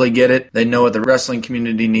people really get it. They know what the wrestling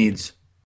community needs.